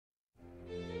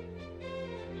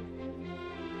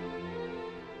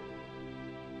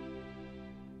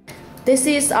This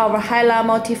is our HYLA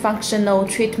multifunctional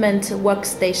treatment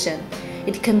workstation.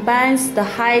 It combines the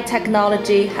high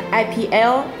technology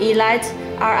IPL-E-light&RF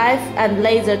and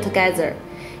laser together.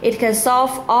 It can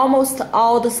solve almost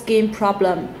all the skin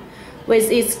problems.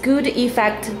 With its good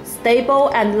effect, stable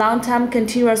and long-term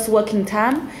continuous working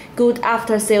time, good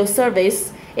after-sale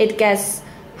service, it gets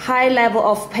high level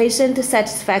of patient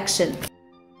satisfaction.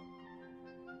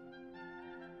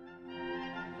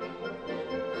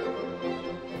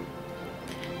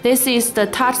 This is the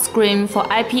touchscreen for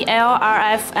IPL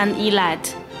RF and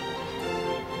E-light.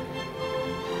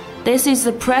 This is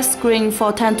the press screen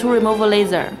for tattoo removal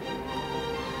laser.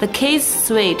 The case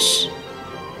switch.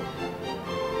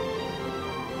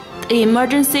 The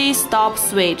emergency stop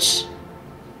switch.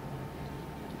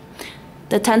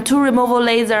 The tattoo removal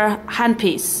laser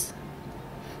handpiece.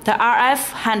 The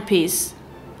RF handpiece.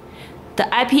 The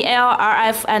IPL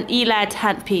RF and E-light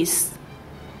handpiece.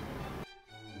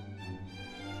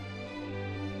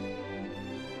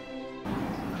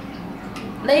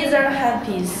 Laser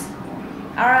handpiece,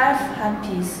 RF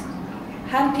handpiece,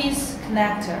 handpiece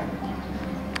connector,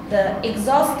 the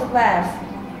exhaust valve,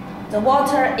 the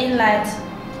water inlet,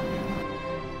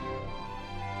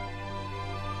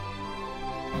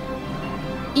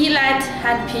 E-light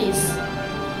handpiece,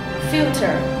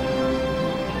 filter,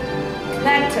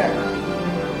 connector,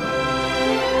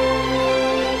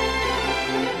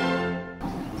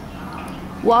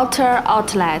 water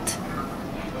outlet,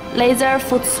 laser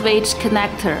Footswitch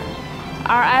connector,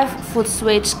 RF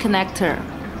Footswitch connector,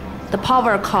 the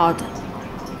power cord,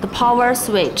 the power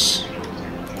switch.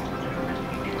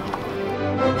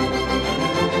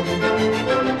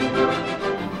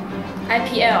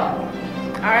 IPL,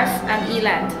 RF and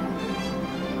E-light,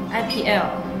 IPL,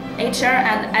 HR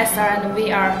and SR and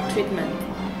VR treatment.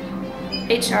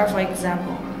 HR for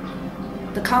example,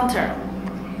 the counter,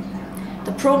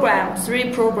 the program,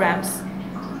 3 programs.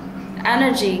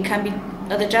 Energy can be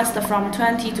adjusted from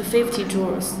 20 to 50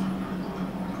 joules.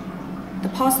 The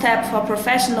pause tab for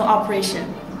professional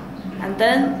operation. And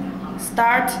then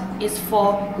start is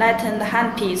for lightened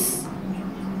handpiece.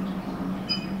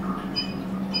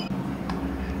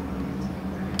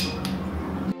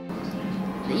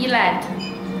 The E-light,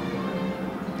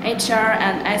 HR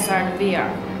and SR and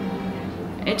VR.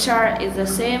 HR is the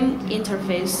same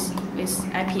interface with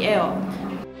IPL.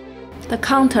 The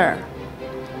counter,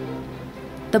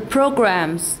 the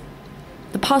programs,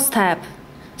 the pause tab,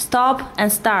 stop and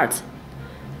start,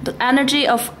 the energy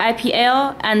of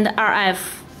IPL and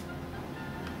RF.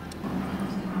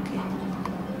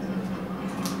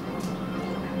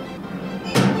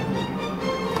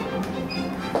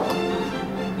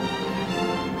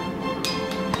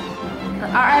 The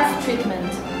RF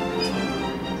treatment.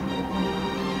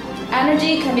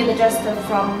 Energy can be adjusted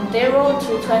from 0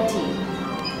 to 20.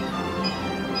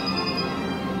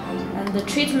 The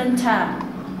treatment time,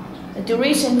 the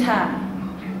duration time.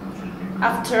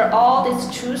 After all this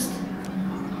choose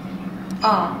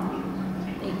on,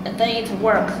 then it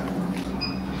works.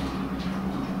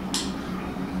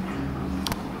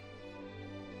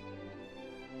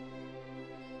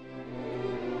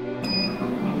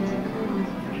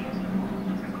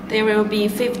 There will be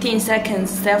 15 seconds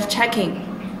self-checking.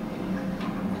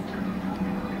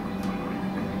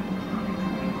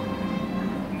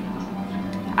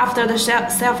 After the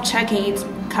self-checking, it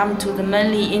comes to the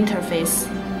mainly interface.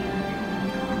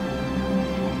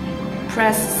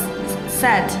 Press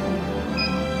set.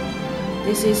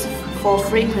 This is for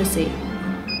frequency.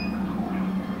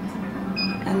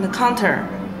 And the counter.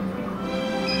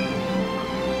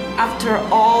 After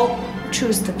all,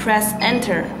 choose the press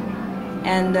enter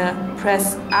and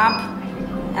press up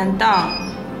and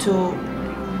down to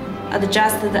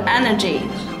adjust the energy.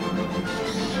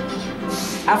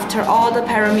 After all the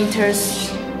parameters,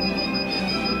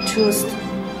 choose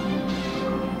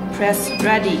press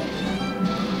ready.